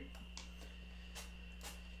 62?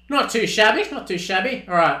 Not too shabby. Not too shabby.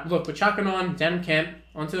 Alright, look, we're chucking on Dan Kemp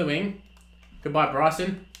onto the wing. Goodbye,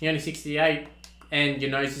 Bryson. He only 68. And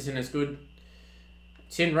your nose isn't as good.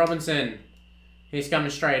 Tim Robinson. He's coming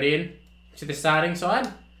straight in to the starting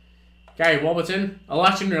side. Gary Warburton. I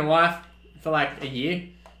liked him in real life for like a year.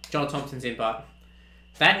 John Thompson's in, but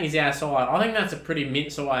that is our side. I think that's a pretty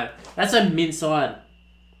mint side. That's a mint side.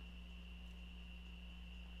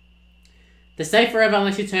 They stay forever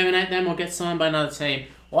unless you terminate them or get signed by another team.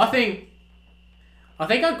 Well, I think a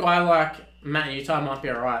guy like Matt Utah might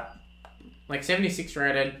be alright. Like 76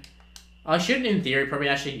 rated. I should, in theory, probably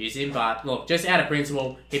actually use him, but look, just out of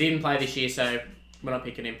principle, he didn't play this year, so we're not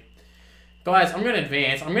picking him. Guys, I'm going to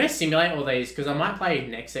advance. I'm going to simulate all these because I might play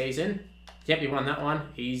next season. Yep, you won that one.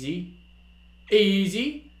 Easy.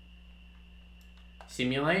 Easy.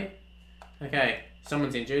 Simulate. Okay,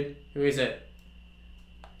 someone's injured. Who is it?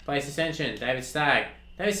 Place ascension. David Stagg.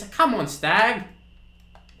 Come on, Stagg.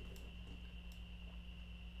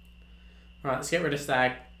 Alright, let's get rid of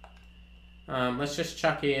Stagg. Let's just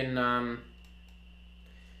chuck in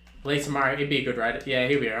Lee Tamari. He'd be a good rated. Yeah,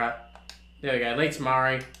 he'll be alright. There we go. Lee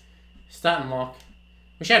Tamari. Start and lock.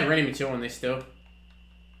 Wish I had Rennie Matil on this still.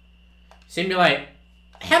 Simulate.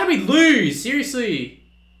 How do we lose? Seriously.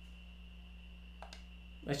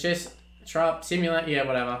 Let's just try up. Simulate. Yeah,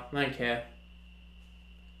 whatever. I don't care.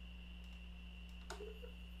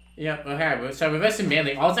 Yep, okay. So we're versus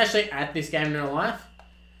Manly. I was actually at this game in real life.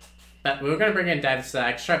 But we were going to bring in David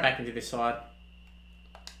Stagg straight back into this side.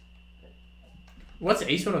 What's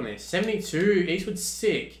Eastwood on this? 72. Eastwood's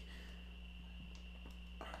sick.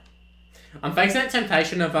 I'm facing that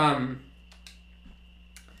temptation of,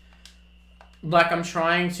 like, I'm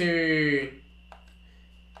trying to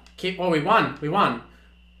keep... Oh, we won. We won.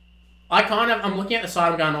 I'm looking at the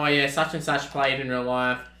side, I'm going, oh yeah, such and such played in real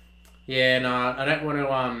life. Yeah, no, I don't want to,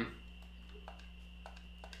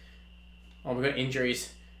 oh, we've got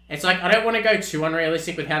injuries. It's like, I don't want to go too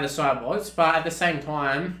unrealistic with how the side was, but at the same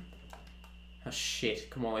time... Oh shit,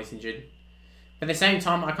 Kamali's injured. But at the same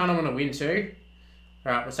time, I kind of want to win too.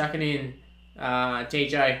 Alright, we're sucking in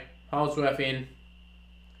DJ, Holdsworth in.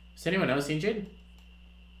 Is anyone else injured?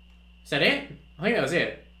 Is that it? I think that was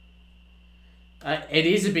it. It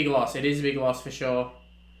is a big loss. It is a big loss for sure.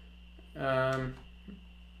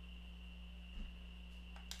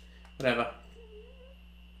 Whatever.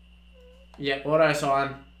 Yep, auto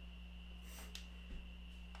sign.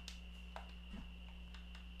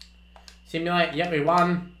 Simulate. Yep, we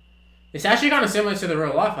won. It's actually kind of similar to the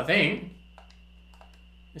real life, I think.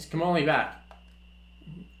 Is Kamali back?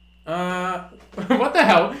 What the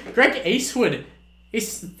hell? Greg Eastwood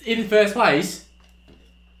is in first place.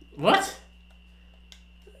 What?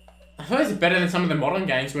 I suppose it's better than some of the modern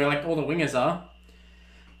games where like all the wingers are.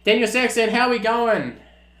 Daniel Sexton, how we going?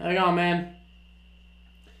 How we going, man?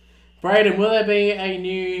 Braden, will there be a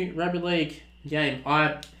new Rugby League game?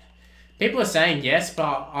 People are saying yes,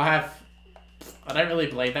 but I don't really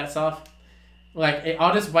believe that stuff. Like,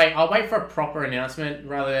 I'll just wait. I'll wait for a proper announcement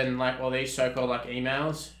rather than like all these so-called like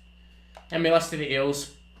emails. And we lost to the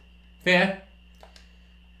Eels. Fair. I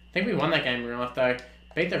think we won that game in real life though.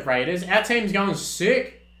 Beat the Raiders. Our team's going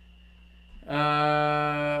sick.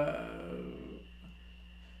 Top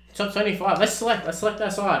 25. Let's select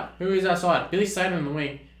our side. Who is our side? Billy Slater on the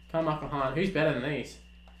wing. Carmichael Hunt. Who's better than these?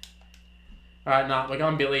 Alright, nah, we're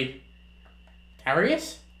going Billy.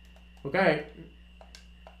 Darius? We'll go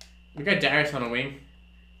Darius on a wing.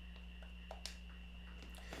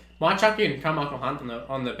 Might chuck in Carmichael Hunt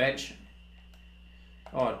on the bench.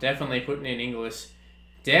 Oh, definitely putting in Inglis.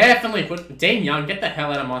 Definitely put Dean Young, get the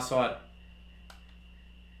hell out of my side.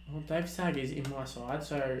 Well, Dave Sag is in my side,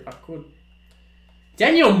 so I could.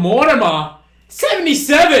 Daniel Mortimer,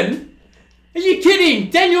 77. Are you kidding?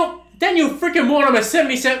 Daniel freaking Mortimer,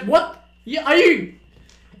 77. What? Are you?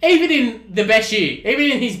 Even in the best year,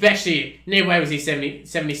 even in his best year, no way was he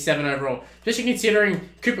 77 overall. Especially considering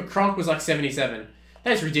Cooper Cronk was like 77.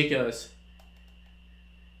 That's ridiculous.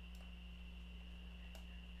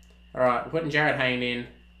 Alright, we're putting Jared Hayne in.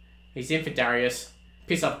 He's in for Darius.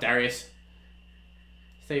 Piss off Darius.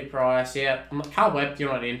 Steve Price, yeah. Carl Webb,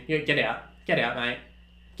 you're not in. Get out. Get out, mate.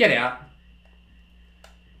 Get out.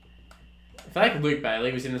 I feel like Luke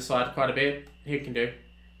Bailey was in the side quite a bit. He can do.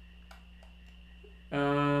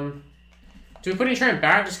 Do we put in Trent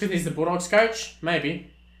Barrett just because he's the Bulldogs coach? Maybe.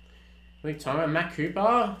 Luke Thomas, Matt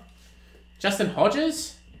Cooper. Justin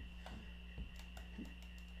Hodges.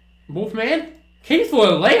 Wolfman. Keith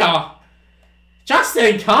Lalia.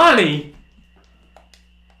 Justin Carney.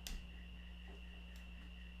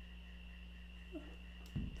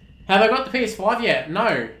 Have I got the PS5 yet?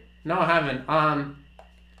 No. No, I haven't.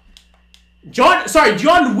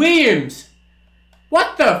 John Williams.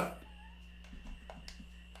 What the...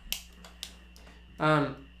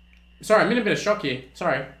 Sorry, I'm in a bit of shock here.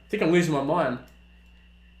 Sorry. I think I'm losing my mind.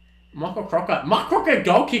 Michael Crocker. Mark Crocker,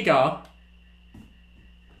 goal kicker.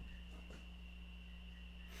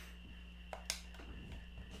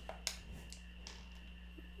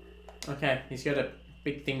 Okay, he's got a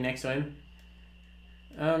big thing next to him.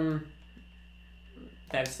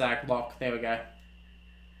 That's that lock. There we go.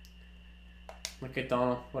 Look at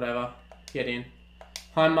Donald. Whatever. Get in.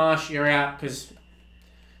 Hindmarsh, you're out because...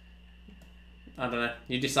 I don't know.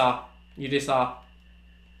 You just are. You just are.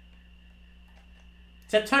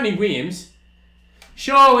 Is that Tony Williams?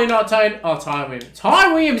 Surely not Tony... Oh, Ty Williams.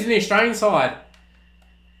 Ty Williams in the Australian side.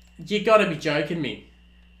 You gotta be joking me.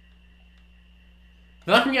 I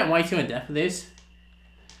feel like I'm getting way too in-depth with this.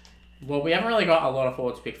 Well, we haven't really got a lot of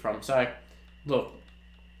forwards to pick from, so... Look.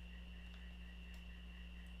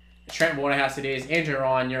 Trent Waterhouse it is. Andrew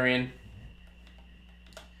Ryan, you're in.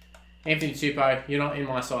 Anthony Tupou, you're not in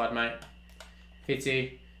my side, mate.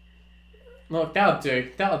 Fitzy. Look, that'll do.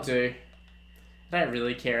 That'll do. I don't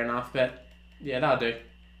really care enough, but... Yeah, that'll do.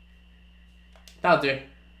 That'll do.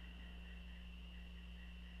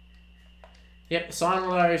 Yep, sign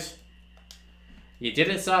all those. You did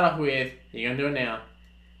it start off with. You're going to do it now.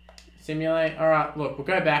 Simulate. Alright, look, we'll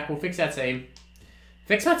go back. We'll fix our team.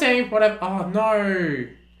 Fix my team. Whatever. Oh, no.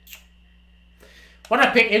 Why did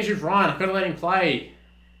I pick Andrew Ryan? I could have let him play.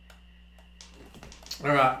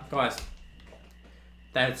 Alright, guys.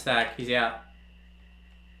 David Stack. He's out.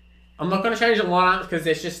 I'm not going to change the lineup because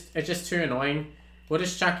it's just too annoying. We'll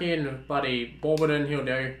just chuck in bloody Warburton. He'll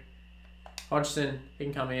do. Hodgson. He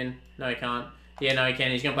can come in. No, he can't. Yeah, no, he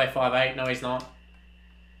can. He's going to play 5'8". No, he's not.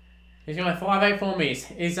 He's going 5'8" for me.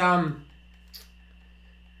 Is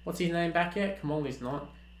what's his name back yet? Kamali's not.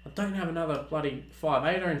 I don't have another bloody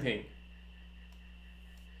 5'8" or anything.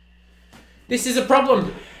 This is a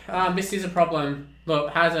problem. This is a problem.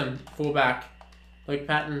 Look, Hasm, fullback. Luke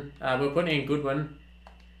Patton. We're putting in Goodwin.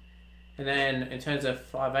 And then in terms of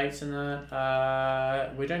 5'8" and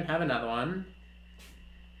that, we don't have another one.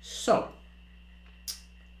 So,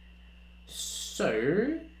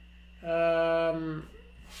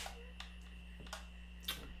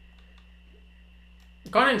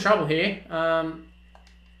 got in trouble here.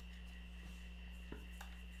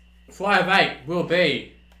 5'8" will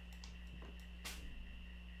be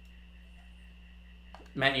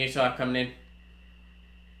Matt Utah coming in.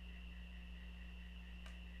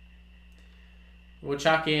 We'll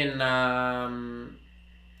chuck in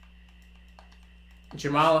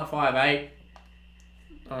Jamal at 5'8".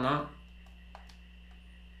 Or not.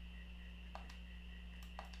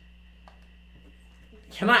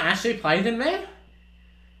 Can I actually play them there?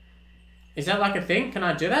 Is that like a thing? Can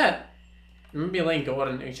I do that? Maybe Liam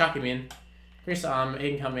Gordon. We can chuck him in. Chris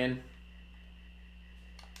he can come in.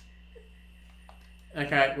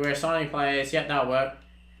 Okay, we're assigning players. Yep, that'll work.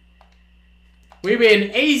 We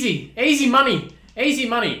win. Easy. Easy money. Easy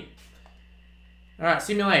money. Alright,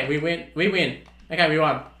 simulate. We win. We win. Okay, we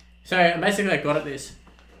won. So, basically, I got at this.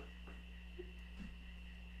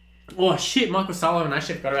 Oh, shit. Michael Sullivan. I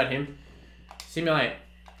actually forgot about him. Simulate.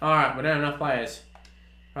 Alright, we don't have enough players.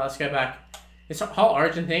 Alright, let's go back. This whole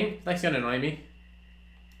Origin thing, that's going to annoy me.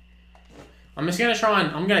 I'm just going to try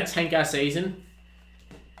and... I'm going to tank our season.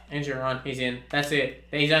 Andrew Ryan, he's in. That's it.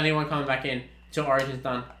 He's the only one coming back in until Origin's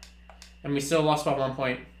done. And we still lost by 1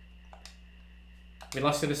 point. We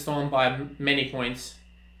lost to the Storm by many points.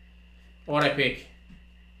 Auto pick.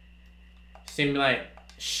 Simulate.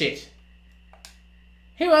 Shit.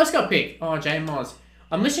 Who else got picked? Oh, J Moz.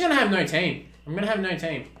 I'm literally going to have no team. I'm going to have no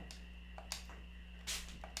team.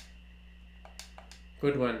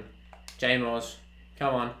 Good one. J Moz.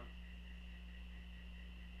 Come on.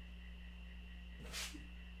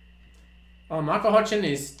 Oh, Michael Hodgson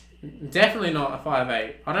is definitely not a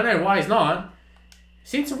 5'8". I don't know why he's not.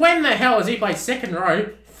 Since when the hell has he played second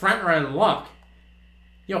row, front row lock?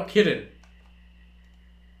 You're kidding.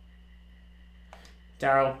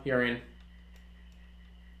 Daryl, you're in.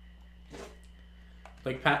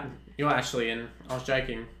 Luke Patton, you're actually in. I was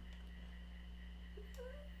joking.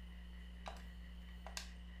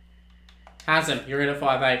 Hasm, you're in at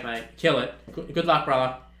 5'8", mate. Kill it. Good luck,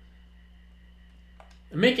 brother.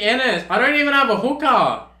 Mick Ennis, I don't even have a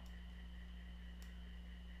hooker.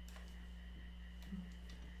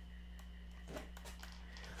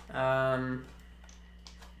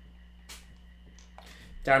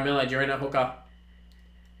 Darren Miller, you're in a hooker.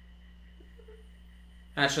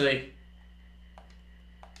 Actually,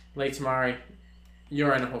 Lee Tamari,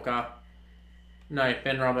 you're in a hooker. No,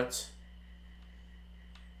 Ben Roberts.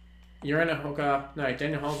 You're in a hooker. No,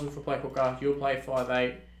 Daniel Holmes will play hooker. You'll play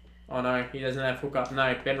 5'8". Oh no, he doesn't have hooker.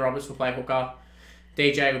 No, Ben Roberts will play hooker.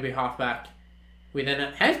 DJ will be halfback. We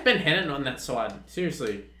then has Ben Hennett on that side.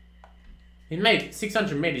 Seriously. He made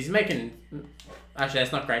 600 meters. He's making... Actually,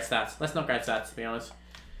 that's not great stats. That's not great stats, to be honest.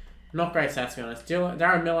 Not great stats, to be honest.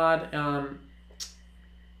 Darren Millard,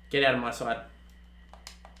 get out of my side.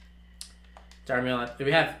 Darren Millard.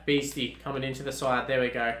 We have Beastie coming into the side. There we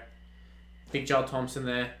go. Big Joel Thompson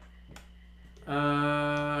there.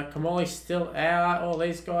 Kamali's still out. All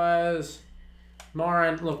these guys.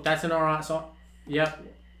 Moran. Look, that's an alright side. Yep.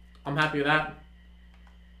 I'm happy with that.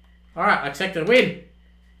 Alright, I expect a win.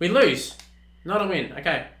 We lose. Not a win.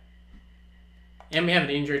 Okay. And we have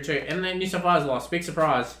an injury too. And then New South Wales lost. Big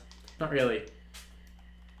surprise. Not really.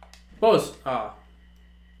 Pause. Oh.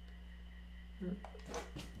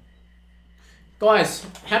 Guys,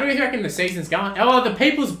 how do we reckon the season's going? Oh, the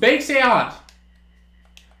People's Beak's out.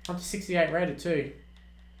 Up to 68 rated too.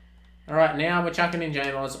 Alright, now we're chucking in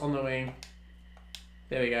J-Moz on the wing.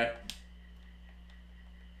 There we go.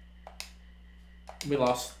 We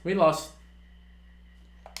lost. We lost.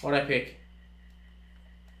 What'd I pick?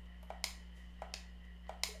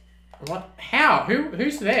 What? How?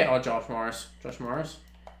 Who's there? Oh, Josh Morris. Josh Morris.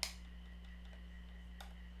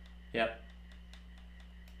 Yep.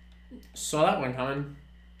 Saw that one coming.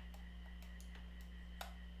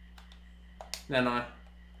 No.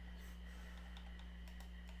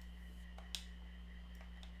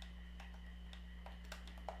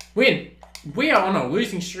 Win. We are on a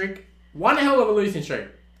losing streak. One hell of a losing streak.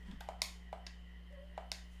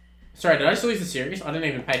 Sorry, did I just lose the series? I didn't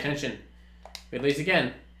even pay attention. We lose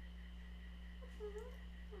again.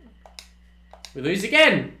 We lose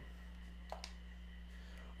again.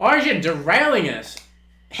 Origin derailing us.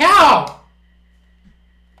 How?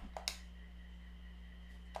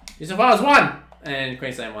 New South Wales won. And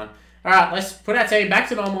Queensland won. Alright, let's put our team back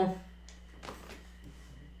to normal.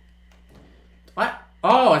 What?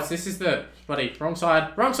 Oh, this is the bloody wrong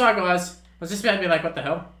side. Wrong side, guys. I was just about to be like, what the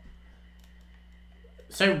hell?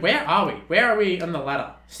 So where are we? Where are we on the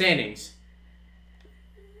ladder? Standings.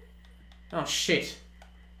 Oh, shit.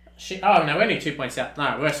 Shit. Oh, no, we're only 2 points out.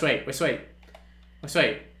 No, we're sweet. We're sweet. We're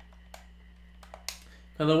sweet.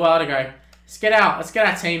 Got a little while to go. Let's get out. Let's get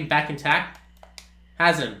our team back intact.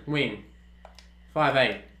 Hasn't. Wing.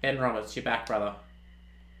 5'8". Ben Roberts, you're back, brother.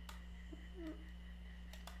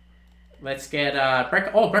 Let's get,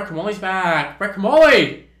 Brett Kamali's back. Brett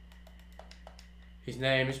Kamali! His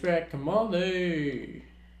name is Brett Kamali.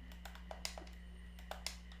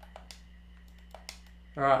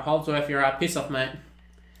 Alright, Holdsworth, you're out. Piss off, mate.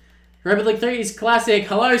 Rugby League 3 is classic.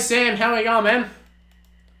 Hello, Sam. How we going, man?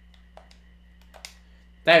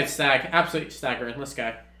 David Stagg. Absolutely staggering. Let's go.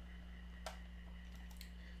 Let's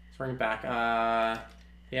bring it back.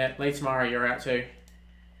 Yeah, Lee Tamara, you're out too.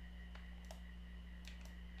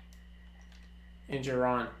 Injure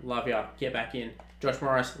Ryan. Love ya. Get back in. Josh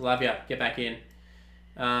Morris. Love ya. Get back in.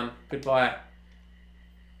 Goodbye.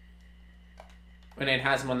 We need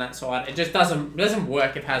Haslam on that side. It just doesn't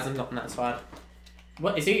work if Haslam's not on that side.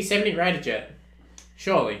 What is he 70 rated yet?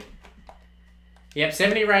 Surely. Yep,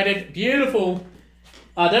 70 rated. Beautiful.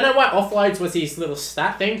 I don't know why offloads was his little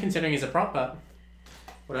stat thing, considering he's a prop, but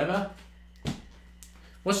whatever.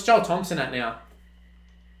 What's Joel Thompson at now?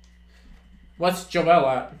 What's Joel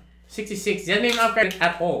at? 66. He hasn't even upgraded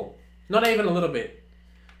at all. Not even a little bit.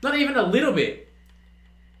 Not even a little bit.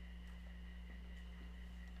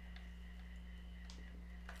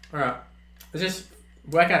 Alright. Let's just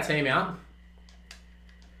work our team out.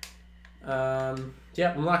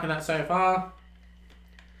 Yep, I'm liking that so far.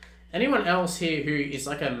 Anyone else here who is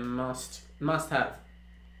like a must have?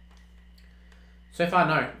 So far,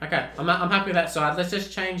 no. Okay, I'm happy with that side. Let's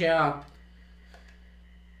just change our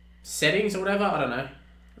settings or whatever. I don't know.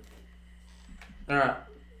 Alright.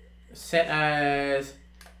 Set as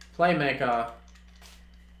playmaker.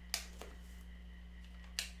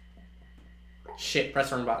 Shit, press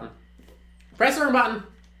the wrong button. Press the wrong button!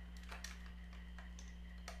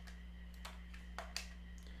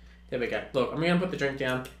 There we go. Look, I'm going to put the drink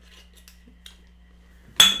down.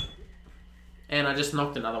 And I just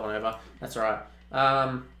knocked another one over. That's alright.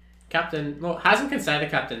 Captain. Look, Haslam can say the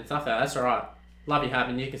captain. It's not fair. That's alright. Love you,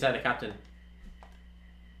 Haslam. You can say the captain.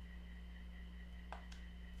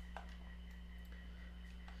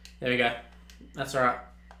 There we go. That's alright.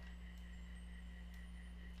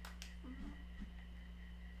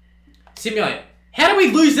 Simulate. How do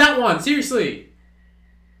we lose that one? Seriously.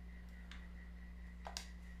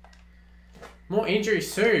 More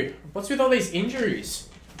injuries too. What's with all these injuries?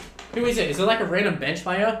 Who is it? Is it like a random bench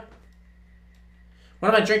player?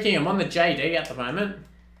 What am I drinking? I'm on the JD at the moment.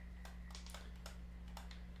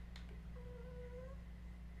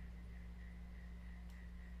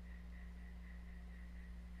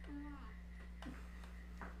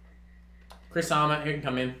 Chris Armour, who can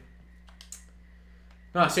come in?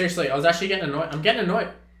 No, seriously, I was actually getting annoyed. I'm getting annoyed.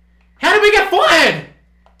 How did we get fired?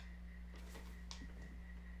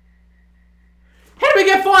 How did we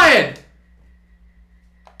get fired?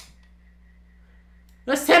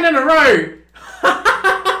 That's 10 in a row.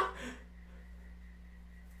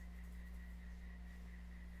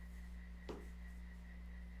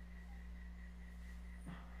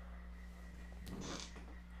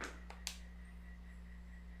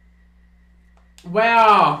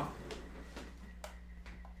 Wow.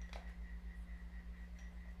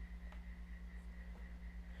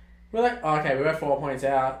 We're like, oh, okay, we were 4 points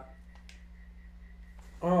out.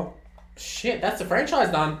 Oh, shit, that's the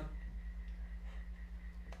franchise done.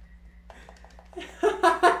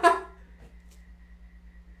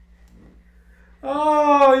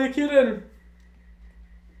 Oh, you're kidding.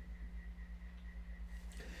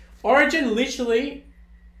 Origin literally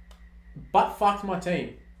butt-fucked my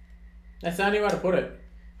team. That's the only way to put it.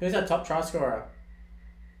 Who's that top try scorer?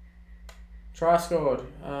 Try scored.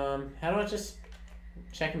 How do I just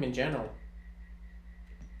check him in general?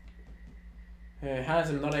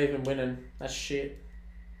 How's him not even winning? That's shit.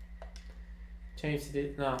 Teams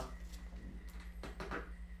did no.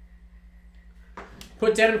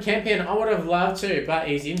 Put Denham Kemp in. I would have loved to, but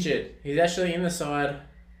he's injured. He's actually in the side.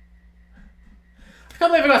 I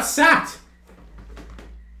can't believe I got sacked.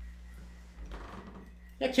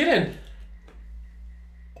 You're kidding.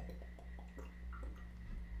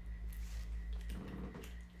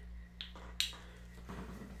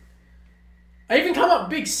 I even come up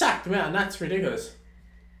big sacked. Man, that's ridiculous.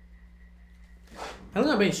 How long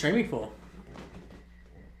have I been streaming for?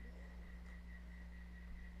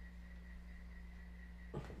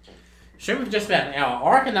 Streaming for just about an hour.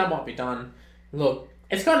 I reckon that might be done. Look,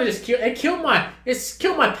 it's kind of just killed my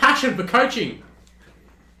passion for coaching.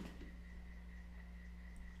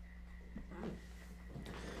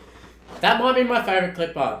 That might be my favourite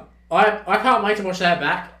clip, but I can't wait to watch that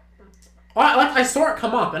back. I saw it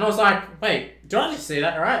come up and I was like, wait, did I just see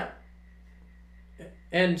that, right?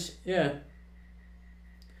 And yeah.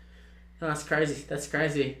 No, that's crazy. That's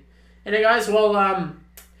crazy. Anyway, guys, well,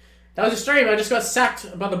 that was a stream. I just got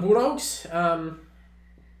sacked by the Bulldogs.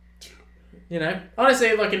 You know,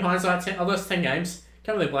 honestly, like in hindsight, I lost 10 games.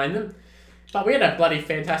 Can't really blame them. But we had a bloody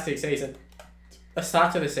fantastic season. A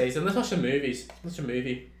start to the season. Let's watch some movies. Let's watch a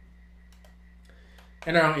movie.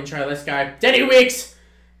 NRL intro, let's go. Denny Wicks!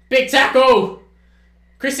 Big tackle!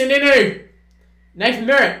 Christian Inu! Nathan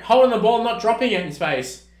Merritt holding the ball, not dropping it in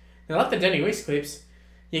space. I like the Denny Wicks clips.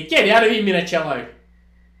 Yeah, get out of here, Minicello.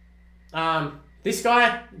 This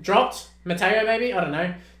guy dropped. Mateo, maybe? I don't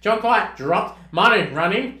know. John Kite dropped. Manu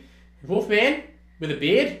running. Wolfman with a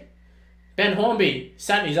beard. Ben Hornby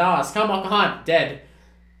sat in his ass. Carmichael Hunt dead.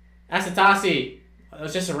 Asatasi. It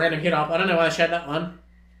was just a random hit up. I don't know why they showed that one.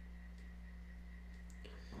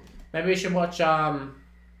 Maybe we should watch, oh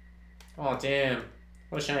damn.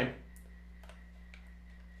 What a shame.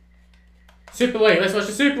 Super League. Let's watch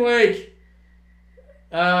the Super League.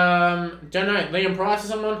 Don't know. Liam Price or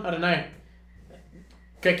someone? I don't know.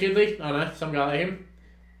 Kurt Kidley? I don't know. Some guy like him.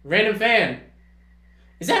 Random fan.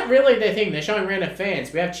 Is that really their thing? They're showing random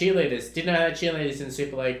fans. We have cheerleaders. Didn't know they had cheerleaders in the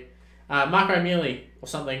Super League. Marco Mealy or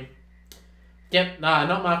something. Yep. Nah,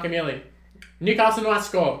 not Marco Mealy. Newcastle Knights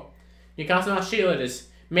score. Newcastle Knights cheerleaders.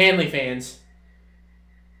 Manly fans.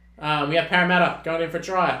 We have Parramatta going in for a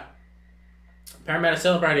try. Parramatta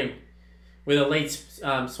celebrating with elite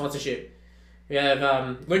sponsorship. We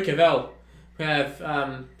have Luke Cavell. We have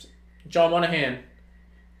John Monahan.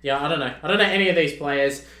 Yeah, I don't know. I don't know any of these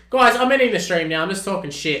players. Guys, I'm ending the stream now. I'm just talking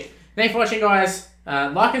shit. Thanks for watching, guys.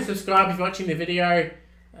 Like and subscribe if you're watching the video.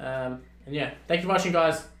 And yeah, thank you for watching,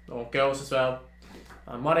 guys. Or girls as well.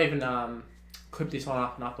 I might even clip this one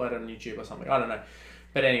up and upload it on YouTube or something. I don't know.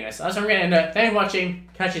 But anyways, that's what I'm going to end it. Thanks for watching.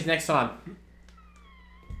 Catch you next time.